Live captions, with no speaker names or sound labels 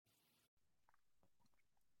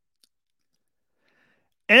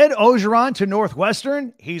Ed Orgeron to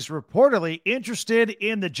Northwestern. He's reportedly interested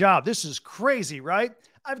in the job. This is crazy, right?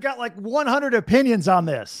 I've got like 100 opinions on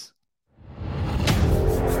this.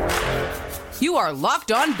 You are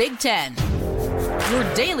Locked On Big Ten,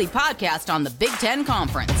 your daily podcast on the Big Ten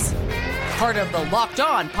Conference. Part of the Locked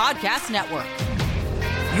On Podcast Network,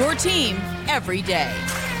 your team every day.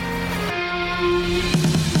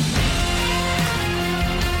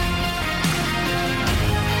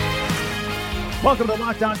 Welcome to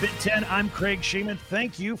Locked On Big Ten. I'm Craig Sheeman.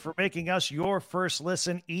 Thank you for making us your first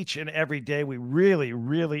listen each and every day. We really,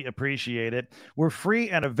 really appreciate it. We're free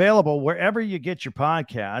and available wherever you get your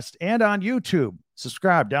podcast and on YouTube.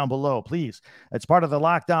 Subscribe down below, please. It's part of the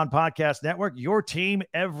Locked On Podcast Network, your team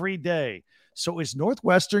every day. So is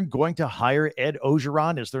Northwestern going to hire Ed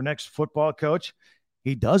Orgeron as their next football coach?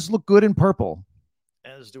 He does look good in purple,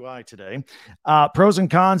 as do I today. Pros and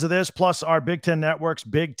cons of this, plus our Big Ten Network's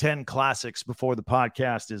Big Ten Classics before the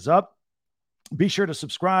podcast is up. Be sure to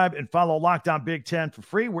subscribe and follow Locked On Big Ten for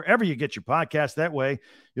free wherever you get your podcast. That way,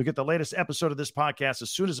 you'll get the latest episode of this podcast as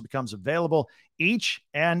soon as it becomes available each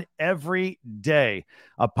and every day.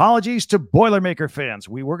 Apologies to Boilermaker fans.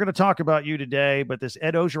 We were going to talk about you today, but this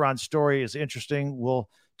Ed Orgeron story is interesting. We'll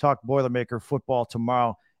talk Boilermaker football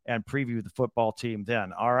tomorrow and preview the football team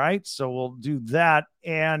then. All right, so we'll do that.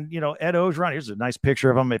 And, Ed Orgeron, here's a nice picture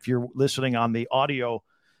of him. If you're listening on the audio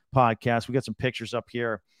podcast, we got some pictures up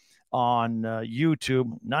here on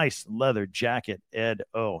YouTube. Nice leather jacket, Ed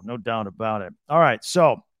O, no doubt about it. All right,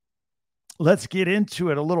 so let's get into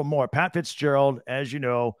it a little more. Pat Fitzgerald, as you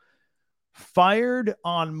know, fired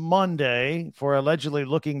on Monday for allegedly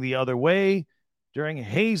looking the other way during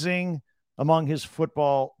hazing among his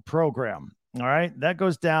football program. All right, that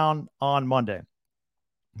goes down on Monday.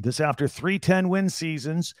 This after 3 10-win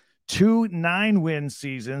seasons, 2 9-win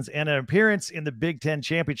seasons, and an appearance in the Big Ten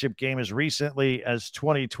championship game as recently as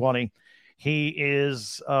 2020. He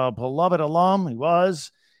is a beloved alum. He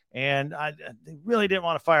was, and I really didn't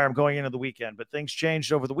want to fire him going into the weekend, but things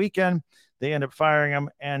changed over the weekend. They end up firing him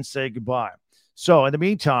and say goodbye. So in the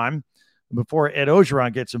meantime, before Ed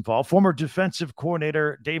Orgeron gets involved, former defensive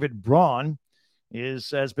coordinator David Braun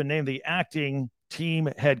has been named the acting team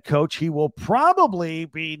head coach. He will probably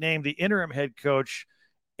be named the interim head coach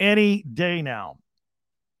any day now.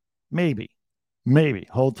 Maybe.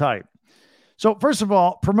 Hold tight. So first of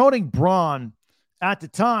all, promoting Braun at the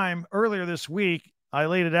time earlier this week, I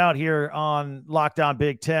laid it out here on Locked On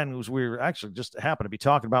Big Ten. We were actually just happened to be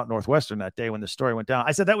talking about Northwestern that day when the story went down.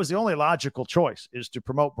 I said that was the only logical choice, is to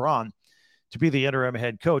promote Braun to be the interim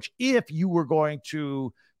head coach if you were going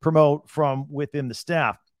to promote from within the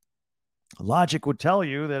staff. Logic would tell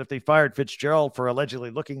you that if they fired Fitzgerald for allegedly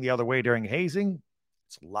looking the other way during hazing,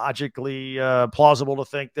 it's logically plausible to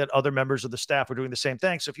think that other members of the staff are doing the same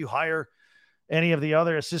thing. So if you hire any of the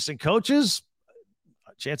other assistant coaches,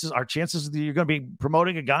 chances that you're going to be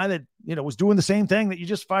promoting a guy that, was doing the same thing that you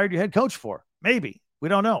just fired your head coach for. Maybe. We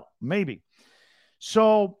don't know. Maybe.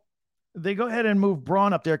 So they go ahead and move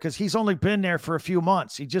Braun up there because he's only been there for a few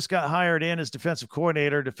months. He just got hired in as defensive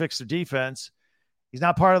coordinator to fix the defense. He's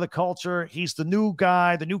not part of the culture. He's the new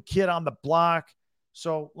guy, the new kid on the block.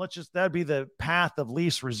 So that'd be the path of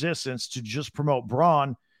least resistance, to just promote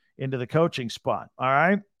Braun into the coaching spot. All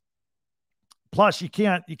right. Plus, you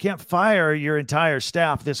can't fire your entire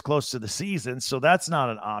staff this close to the season. So that's not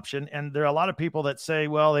an option. And there are a lot of people that say,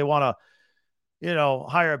 well, they want to,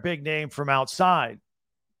 hire a big name from outside.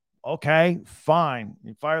 Okay, fine.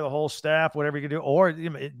 You fire the whole staff, whatever you can do. Or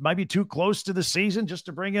it might be too close to the season just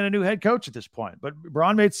to bring in a new head coach at this point. But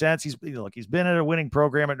Braun made sense. He's been at a winning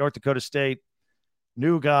program at North Dakota State,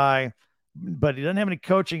 new guy, but he doesn't have any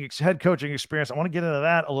head coaching experience. I want to get into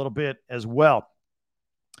that a little bit as well.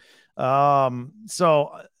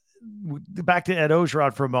 So back to Ed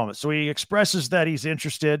Orgeron for a moment. So he expresses that he's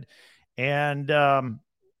interested, and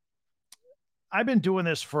I've been doing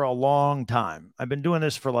this for a long time. I've been doing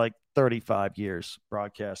this for like 35 years,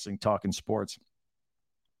 broadcasting, talking sports.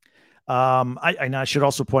 I should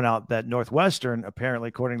also point out that Northwestern, apparently,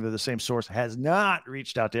 according to the same source, has not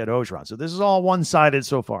reached out to Ed Orgeron. So this is all one-sided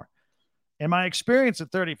so far. In my experience of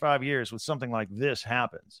 35 years, with something like this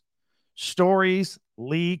happens, stories,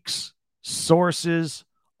 leaks, sources,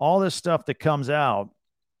 all this stuff that comes out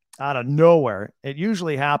of nowhere, it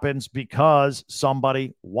usually happens because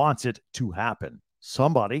somebody wants it to happen.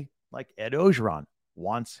 Somebody like Ed Orgeron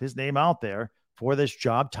wants his name out there for this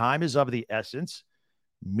job. Time is of the essence.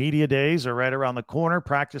 Media days are right around the corner.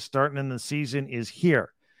 Practice starting in the season is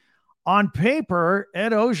here. On paper,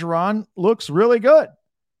 Ed Orgeron looks really good.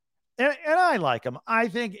 And I like him. I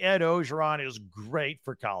think Ed Orgeron is great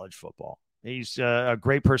for college football. He's a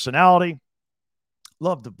great personality.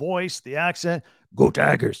 Love the voice, the accent. Go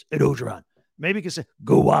Tigers at Orgeron. Maybe you can say,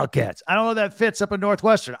 go Wildcats. I don't know if that fits up in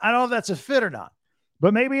Northwestern. I don't know if that's a fit or not,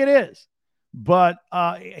 but maybe it is. But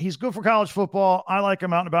he's good for college football. I like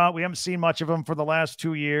him out and about. We haven't seen much of him for the last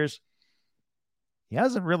 2 years. He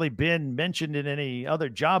hasn't really been mentioned in any other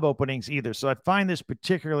job openings either. So I find this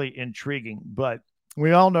particularly intriguing. But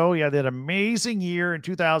we all know he had that amazing year in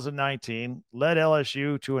 2019, led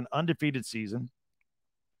LSU to an undefeated season.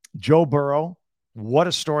 Joe Burrow, what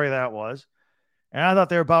a story that was. And I thought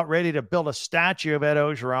they were about ready to build a statue of Ed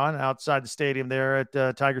Orgeron outside the stadium there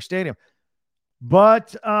at Tiger Stadium.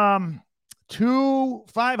 But 2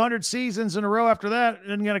 500 seasons in a row after that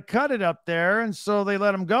isn't going to cut it up there. And so they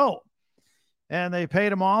let him go. And they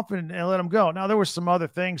paid him off and let him go. Now, there were some other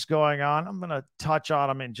things going on. I'm going to touch on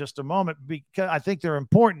them in just a moment because I think they're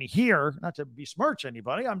important here, not to besmirch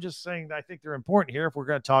anybody. I'm just saying that I think they're important here if we're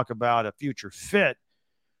going to talk about a future fit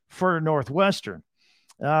for Northwestern.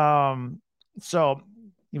 So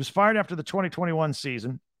he was fired after the 2021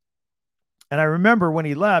 season. And I remember when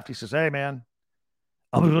he left, he says, hey, man,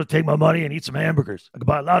 I'm going to take my money and eat some hamburgers. I could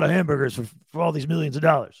buy a lot of hamburgers for all these millions of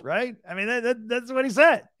dollars, right? I mean, that's what he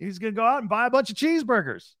said. He's going to go out and buy a bunch of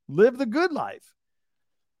cheeseburgers, live the good life.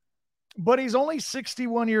 But he's only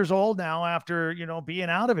 61 years old now after, being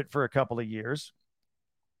out of it for a couple of years.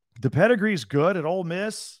 The pedigree's good at Ole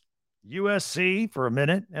Miss, USC for a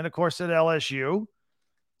minute, and, of course, at LSU.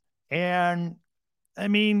 And, I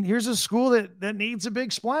mean, here's a school that needs a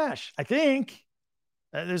big splash, I think.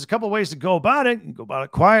 There's a couple of ways to go about it. You can go about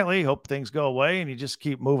it quietly, hope things go away, and you just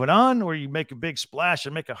keep moving on, or you make a big splash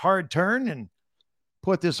and make a hard turn and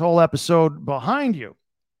put this whole episode behind you.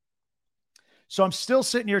 So I'm still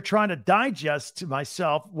sitting here trying to digest to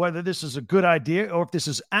myself whether this is a good idea or if this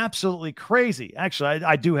is absolutely crazy. Actually,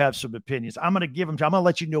 I do have some opinions. I'm going to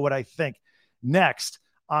let you know what I think next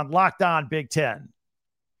on Locked On Big Ten.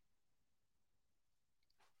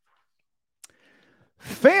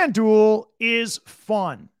 FanDuel is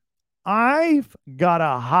fun. I've got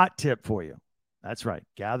a hot tip for you. That's right.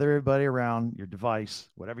 Gather everybody around your device,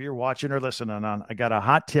 whatever you're watching or listening on. I got a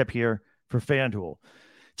hot tip here for FanDuel.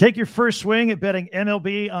 Take your first swing at betting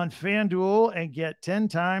MLB on FanDuel and get 10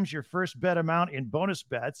 times your first bet amount in bonus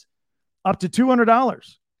bets up to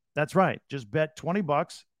 $200. That's right. Just bet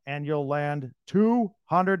 $20 and you'll land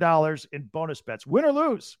 $200 in bonus bets, win or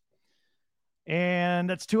lose. And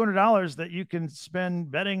that's $200 that you can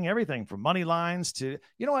spend betting everything from money lines to,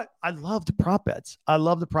 you know what? I love the prop bets.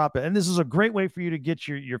 And this is a great way for you to get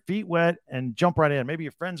your feet wet and jump right in. Maybe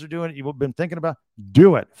your friends are doing it. You've been thinking about,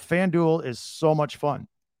 do it. FanDuel is so much fun.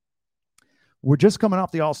 We're just coming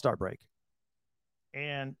off the All-Star break.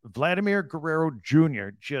 And Vladimir Guerrero Jr.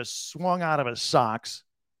 just swung out of his socks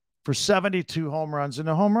for 72 home runs in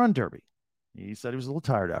a home run derby. He said he was a little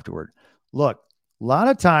tired afterward. Look, a lot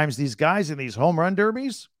of times these guys in these home run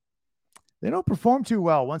derbies, they don't perform too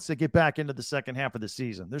well once they get back into the second half of the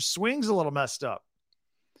season. Their swing's a little messed up.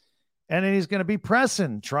 And then he's going to be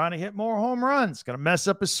pressing, trying to hit more home runs. Going to mess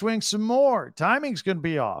up his swing some more. Timing's going to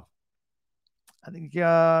be off. I think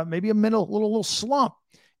maybe a little slump.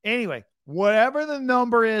 Anyway, whatever the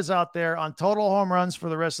number is out there on total home runs for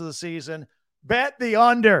the rest of the season, bet the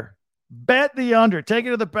under. Bet the under. Take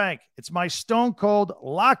it to the bank. It's my stone cold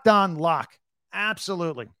locked on lock.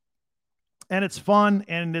 Absolutely. And it's fun,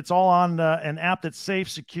 and it's all on an app that's safe,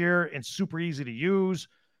 secure, and super easy to use.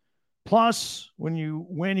 Plus, when you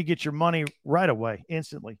win, you get your money right away,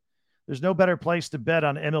 instantly. There's no better place to bet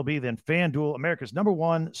on MLB than FanDuel, America's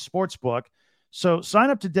 #1 sports book. So sign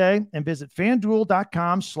up today and visit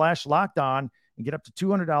FanDuel.com/lockedon and get up to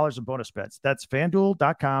 $200 in bonus bets. That's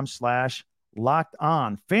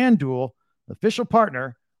FanDuel.com/lockedon. FanDuel, official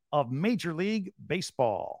partner of Major League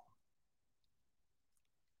Baseball.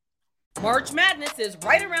 March Madness is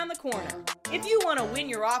right around the corner. If you want to win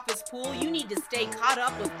your office pool, you need to stay caught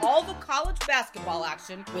up with all the college basketball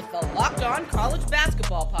action with the Locked On College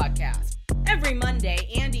Basketball Podcast. Every Monday,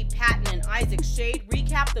 Andy Patton and Isaac Shade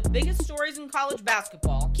recap the biggest stories in college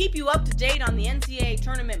basketball, keep you up to date on the NCAA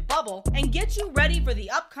tournament bubble, and get you ready for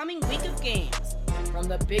the upcoming week of games. From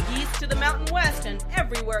the Big East to the Mountain West and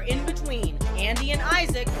everywhere in between, Andy and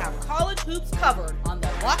Isaac have college hoops covered on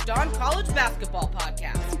the Locked On College Basketball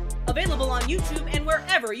Podcast. Available on YouTube and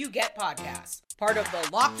wherever you get podcasts. Part of the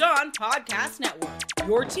Locked On Podcast Network.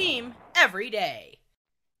 Your team every day.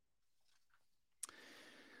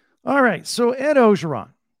 All right, so Ed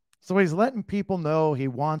Orgeron. So he's letting people know he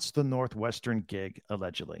wants the Northwestern gig,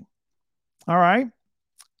 allegedly. All right,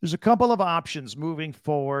 there's a couple of options moving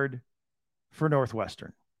forward for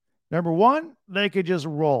Northwestern. Number one, they could just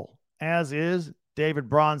roll, as is. David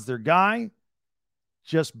Braun's their guy.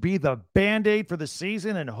 just be the Band-Aid for the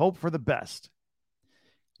season and hope for the best.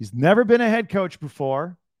 He's never been a head coach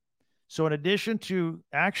before. So in addition to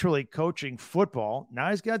actually coaching football, now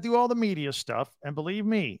he's got to do all the media stuff. And believe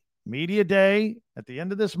me, media day at the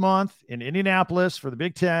end of this month in Indianapolis for the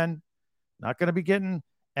Big Ten, not going to be getting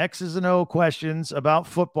X's and O questions about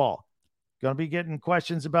football. Going to be getting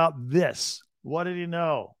questions about this. What did he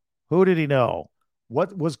know? Who did he know?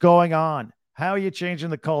 What was going on? How are you changing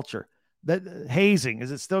the culture? That hazing,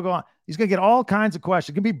 is it still going on? He's going to get all kinds of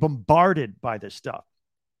questions. He's going to be bombarded by this stuff.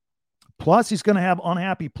 Plus, he's going to have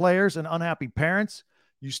unhappy players and unhappy parents.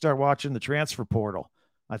 You start watching the transfer portal.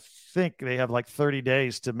 I think they have like 30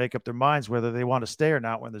 days to make up their minds whether they want to stay or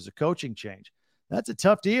not when there's a coaching change. That's a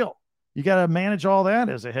tough deal. You got to manage all that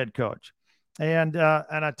as a head coach. And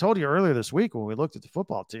I told you earlier this week when we looked at the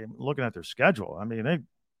football team, looking at their schedule, I mean,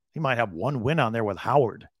 he might have one win on there with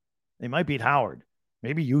Howard. They might beat Howard,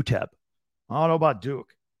 maybe UTEP. I don't know about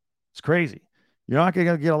Duke. It's crazy. You're not going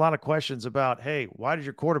to get a lot of questions about, hey, why did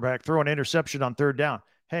your quarterback throw an interception on third down?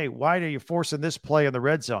 Hey, why are you forcing this play in the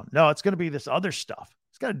red zone? No, it's going to be this other stuff.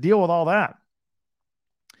 It's got to deal with all that.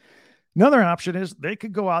 Another option is they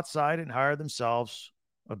could go outside and hire themselves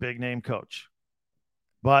a big name coach.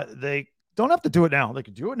 But they don't have to do it now. They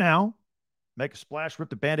could do it now, make a splash, rip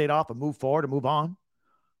the Band-Aid off and move forward and move on.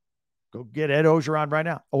 Go get Ed Orgeron right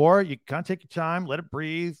now. Or you kind of take your time, let it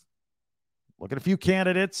breathe, look at a few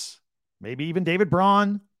candidates, maybe even David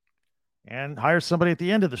Braun, and hire somebody at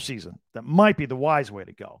the end of the season. That might be the wise way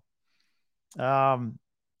to go.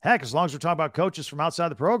 Heck, as long as we're talking about coaches from outside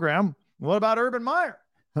the program, what about Urban Meyer?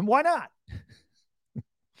 And why not?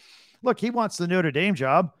 Look, he wants the Notre Dame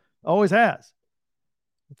job. Always has.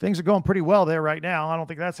 Things are going pretty well there right now. I don't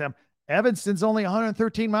think that's him. Evanston's only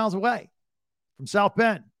 113 miles away from South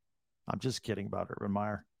Bend. I'm just kidding about Urban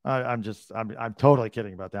Meyer. I'm totally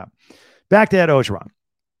kidding about that. Back to Ed Orgeron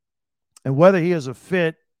and whether he is a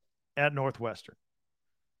fit at Northwestern.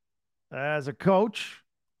 As a coach,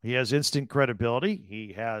 he has instant credibility.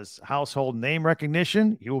 He has household name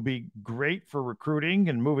recognition. He will be great for recruiting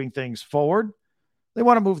and moving things forward. They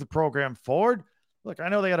want to move the program forward. Look, I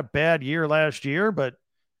know they had a bad year last year, but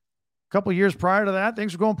a couple of years prior to that,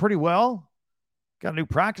 things were going pretty well. Got a new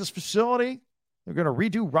practice facility. They're going to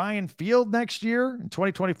redo Ryan Field next year in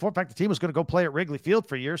 2024. In fact, the team was going to go play at Wrigley Field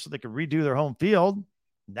for a year so they could redo their home field.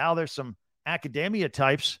 Now there's some academia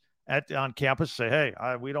types on campus say, hey,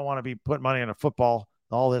 we don't want to be putting money into football.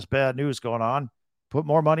 All this bad news going on. Put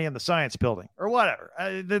more money in the science building or whatever.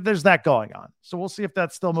 There's that going on. So we'll see if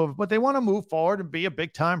that's still moving. But they want to move forward and be a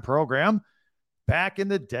big-time program. Back in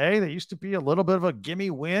the day, they used to be a little bit of a gimme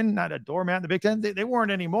win, not a doormat in the Big Ten. They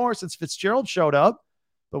weren't anymore since Fitzgerald showed up.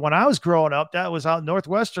 But when I was growing up, that was out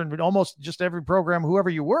Northwestern. Almost just every program, whoever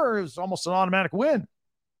you were, it was almost an automatic win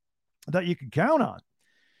that you could count on.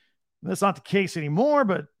 That's not the case anymore,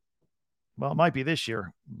 but, well, it might be this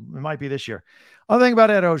year. It might be this year. Other thing about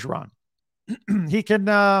Ed Orgeron, he can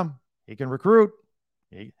recruit.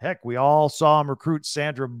 Heck, we all saw him recruit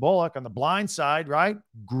Sandra Bullock on The Blind Side, right?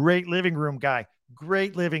 Great living room guy.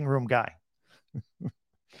 Great living room guy.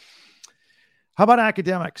 How about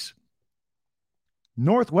academics?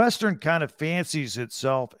 Northwestern kind of fancies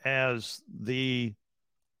itself as the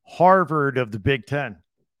Harvard of the Big Ten,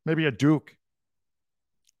 maybe a Duke.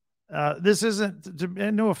 This isn't,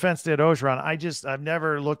 no offense to Ed Orgeron. I've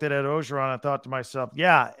never looked at Ed Orgeron and thought to myself,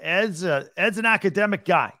 yeah, Ed's an academic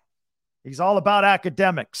guy. He's all about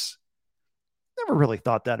academics. Never really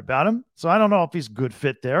thought that about him. So I don't know if he's a good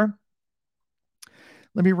fit there.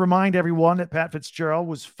 Let me remind everyone that Pat Fitzgerald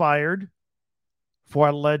was fired for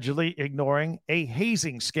allegedly ignoring a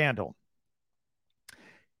hazing scandal.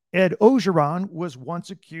 Ed Orgeron was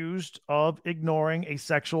once accused of ignoring a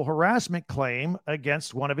sexual harassment claim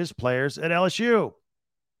against one of his players at LSU.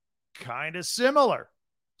 Kind of similar,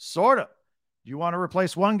 sort of. You want to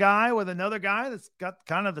replace one guy with another guy that's got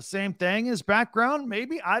kind of the same thing as background?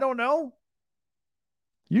 Maybe. I don't know.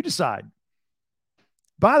 You decide.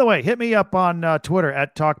 By the way, hit me up on Twitter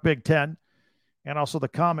at TalkBig10 and also the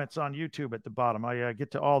comments on YouTube at the bottom. I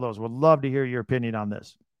get to all those. Would love to hear your opinion on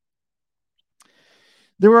this.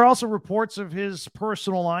 There were also reports of his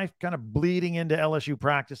personal life kind of bleeding into LSU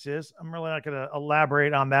practices. I'm really not going to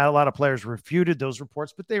elaborate on that. A lot of players refuted those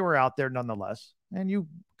reports, but they were out there nonetheless. And you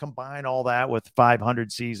combine all that with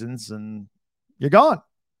 500 seasons and you're gone.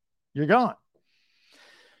 You're gone.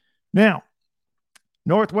 Now,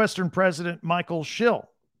 Northwestern president Michael Schill,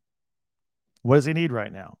 what does he need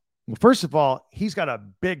right now? Well, first of all, he's got a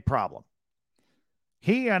big problem.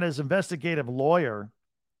 He and his investigative lawyer,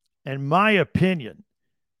 in my opinion,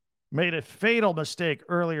 made a fatal mistake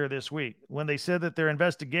earlier this week when they said that their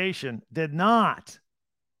investigation did not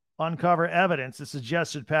uncover evidence that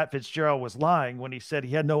suggested Pat Fitzgerald was lying when he said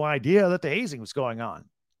he had no idea that the hazing was going on.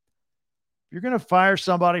 If you're going to fire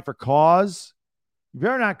somebody for cause, you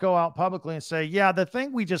better not go out publicly and say, yeah, the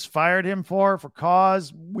thing we just fired him for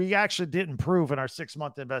cause, we actually didn't prove in our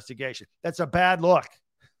 6-month investigation. That's a bad look.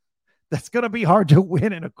 That's going to be hard to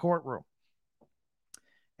win in a courtroom.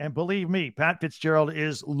 And believe me, Pat Fitzgerald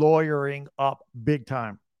is lawyering up big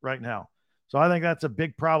time right now. So I think that's a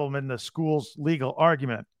big problem in the school's legal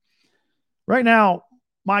argument. Right now,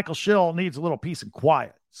 Michael Schill needs a little peace and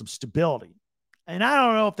quiet, some stability. And I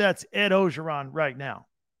don't know if that's Ed Orgeron right now.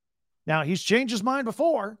 Now, he's changed his mind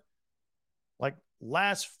before. Like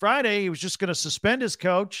last Friday, he was just going to suspend his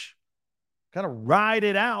coach, kind of ride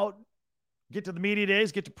it out, get to the media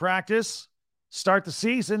days, get to practice, start the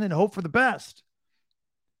season, and hope for the best.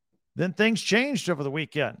 Then things changed over the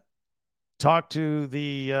weekend. Talked to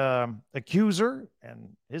the accuser and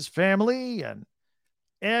his family and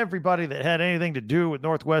everybody that had anything to do with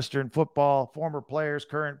Northwestern football, former players,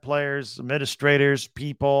 current players, administrators,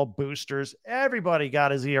 people, boosters. Everybody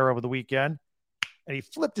got his ear over the weekend, and he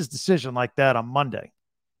flipped his decision like that on Monday.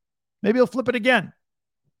 Maybe he'll flip it again.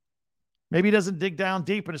 Maybe he doesn't dig down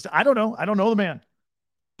deep. I don't know. I don't know the man.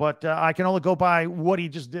 But I can only go by what he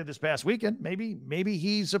just did this past weekend. Maybe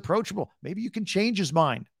he's approachable. Maybe you can change his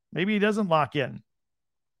mind. Maybe he doesn't lock in.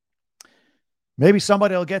 Maybe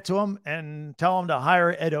somebody will get to him and tell him to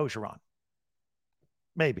hire Ed Orgeron.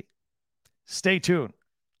 Maybe. Stay tuned.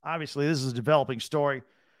 Obviously, this is a developing story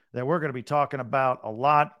that we're going to be talking about a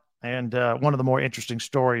lot, and one of the more interesting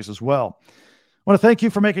stories as well. I want to thank you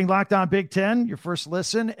for making Locked On Big Ten your first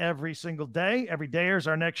listen every single day. Every day is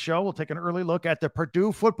our next show. We'll take an early look at the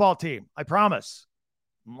Purdue football team. I promise.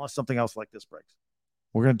 Unless something else like this breaks.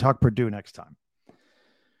 We're going to talk Purdue next time.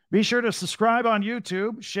 Be sure to subscribe on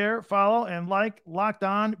YouTube, share, follow, and like Locked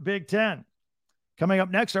On Big Ten. Coming up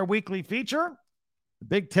next, our weekly feature, the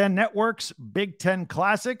Big Ten Network's Big Ten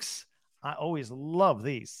Classics. I always love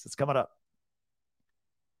these. It's coming up.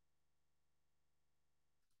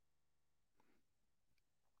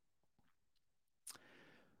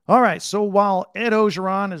 All right, so while Ed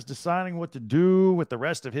Orgeron is deciding what to do with the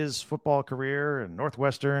rest of his football career and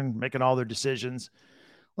Northwestern making all their decisions,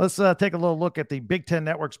 let's take a little look at the Big Ten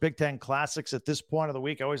Network's Big Ten Classics at this point of the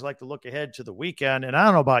week. I always like to look ahead to the weekend, and I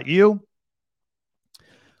don't know about you.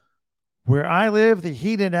 Where I live, the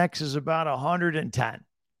heat index is about 110.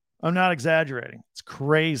 I'm not exaggerating. It's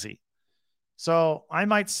crazy. So I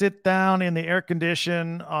might sit down in the air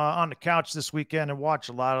condition on the couch this weekend and watch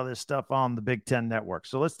a lot of this stuff on the Big Ten Network.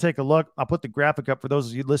 So let's take a look. I'll put the graphic up for those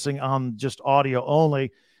of you listening on just audio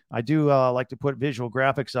only. I do like to put visual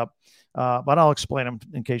graphics up, but I'll explain them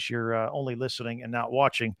in case you're only listening and not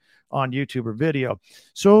watching on YouTube or video.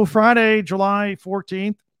 So Friday, July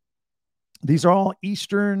 14th, these are all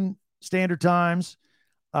Eastern Standard Times,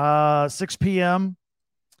 6 p.m.,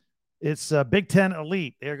 It's Big Ten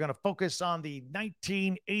Elite. They're going to focus on the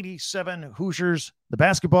 1987 Hoosiers, the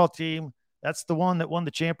basketball team. That's the one that won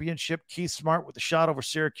the championship. Keith Smart with the shot over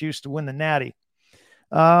Syracuse to win the Natty.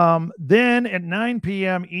 Then at 9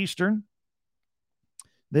 p.m. Eastern,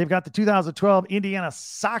 they've got the 2012 Indiana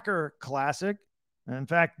Soccer Classic. In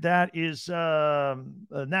fact, that is a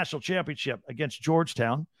national championship against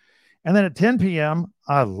Georgetown. And then at 10 p.m.,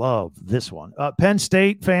 I love this one. Penn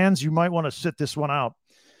State fans, you might want to sit this one out.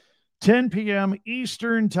 10 p.m.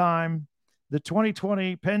 Eastern time, the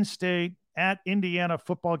 2020 Penn State at Indiana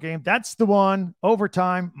football game. That's the one.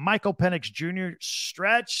 Overtime, Michael Penix Jr.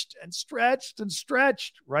 stretched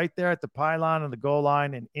right there at the pylon and the goal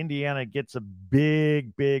line, and Indiana gets a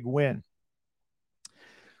big, big win.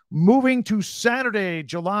 Moving to Saturday,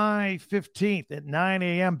 July 15th at 9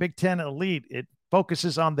 a.m., Big Ten Elite. It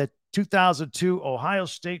focuses on the 2002 Ohio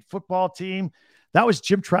State football team. That was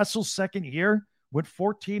Jim Tressel's second year. Went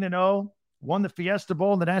 14-0, won the Fiesta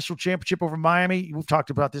Bowl and the national championship over Miami. We've talked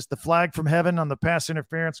about this, the flag from heaven on the pass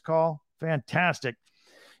interference call. Fantastic.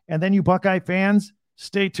 And then you Buckeye fans,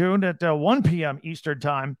 stay tuned at 1 p.m. Eastern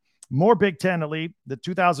time. More Big Ten Elite, the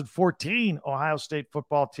 2014 Ohio State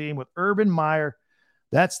football team with Urban Meyer.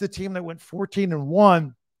 That's the team that went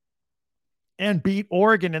 14-1 and beat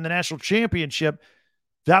Oregon in the national championship.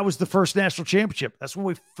 That was the first national championship. That's when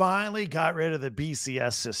we finally got rid of the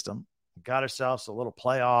BCS system. Got ourselves a little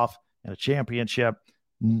playoff and a championship.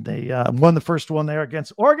 They won the first one there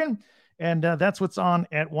against Oregon, and that's what's on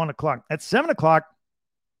at 1 o'clock. At 7 o'clock,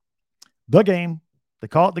 the game, they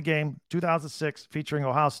call it the game, 2006, featuring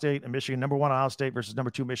Ohio State and Michigan, number 1 Ohio State versus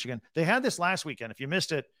number 2 Michigan. They had this last weekend. If you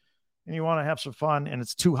missed it and you want to have some fun and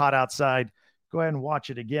it's too hot outside, go ahead and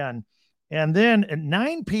watch it again. And then at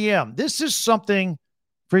 9 p.m., this is something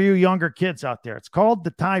for you younger kids out there. It's called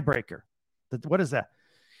the tiebreaker. What is that?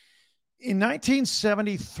 In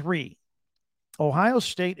 1973, Ohio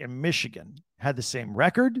State and Michigan had the same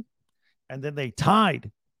record, and then they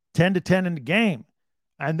tied 10-10 in the game.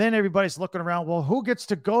 And then everybody's looking around, well, who gets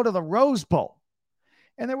to go to the Rose Bowl?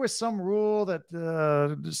 And there was some rule that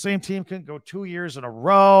the same team couldn't go 2 years in a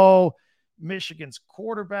row. Michigan's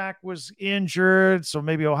quarterback was injured, so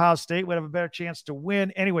maybe Ohio State would have a better chance to win.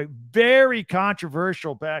 Anyway, very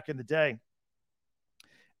controversial back in the day.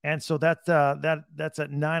 And so that's at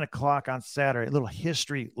 9:00 on Saturday. A little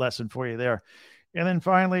history lesson for you there. And then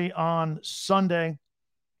finally on Sunday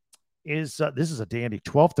is this is a dandy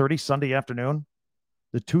 12:30 Sunday afternoon,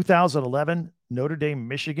 the 2011 Notre Dame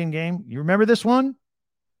Michigan game. You remember this one?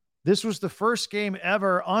 This was the first game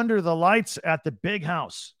ever under the lights at the Big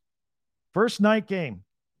House. First night game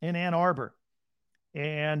in Ann Arbor.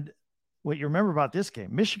 And what you remember about this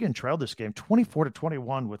game, Michigan trailed this game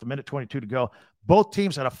 24-21 with 1:22 to go. Both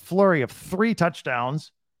teams had a flurry of 3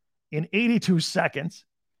 touchdowns in 82 seconds.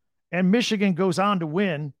 And Michigan goes on to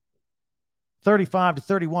win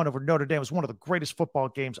 35-31 over Notre Dame. It was one of the greatest football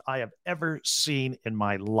games I have ever seen in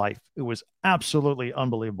my life. It was absolutely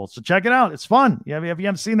unbelievable. So check it out. It's fun. If you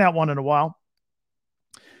haven't seen that one in a while.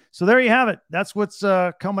 So there you have it. That's what's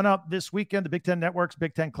coming up this weekend. The Big Ten Network's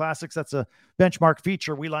Big Ten Classics. That's a benchmark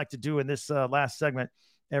feature we like to do in this last segment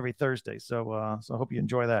every Thursday. So I hope you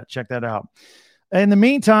enjoy that. Check that out. In the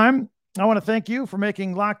meantime, I want to thank you for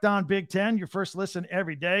making Locked On Big Ten your first listen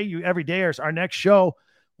every day. You everydayers. Our next show,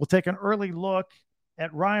 we'll take an early look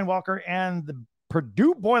at Ryan Walker and the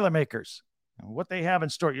Purdue Boilermakers and what they have in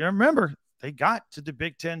store. You remember, they got to the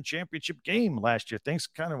Big Ten championship game last year. Things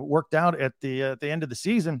kind of worked out at the end of the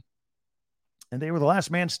season, and they were the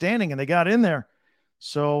last man standing, and they got in there.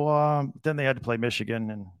 So then they had to play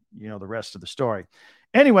Michigan, and the rest of the story.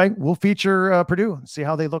 Anyway, we'll feature Purdue and see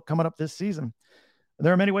how they look coming up this season.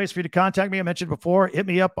 There are many ways for you to contact me. I mentioned before, hit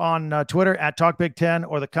me up on Twitter at TalkBig10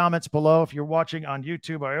 or the comments below. If you're watching on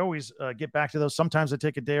YouTube, I always get back to those. Sometimes I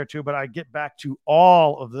take a day or two, but I get back to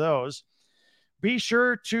all of those. Be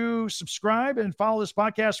sure to subscribe and follow this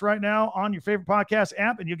podcast right now on your favorite podcast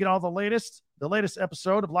app, and you get all the latest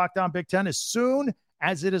episode of Locked On Big Ten as soon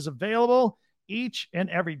as it is available each and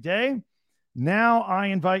every day. Now I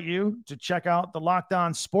invite you to check out the Locked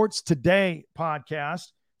On Sports Today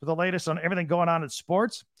podcast for the latest on everything going on in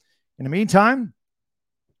sports. In the meantime,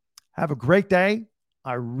 have a great day.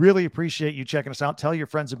 I really appreciate you checking us out. Tell your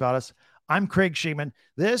friends about us. I'm Craig Sheeman.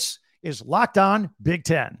 This is Locked On Big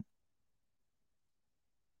Ten.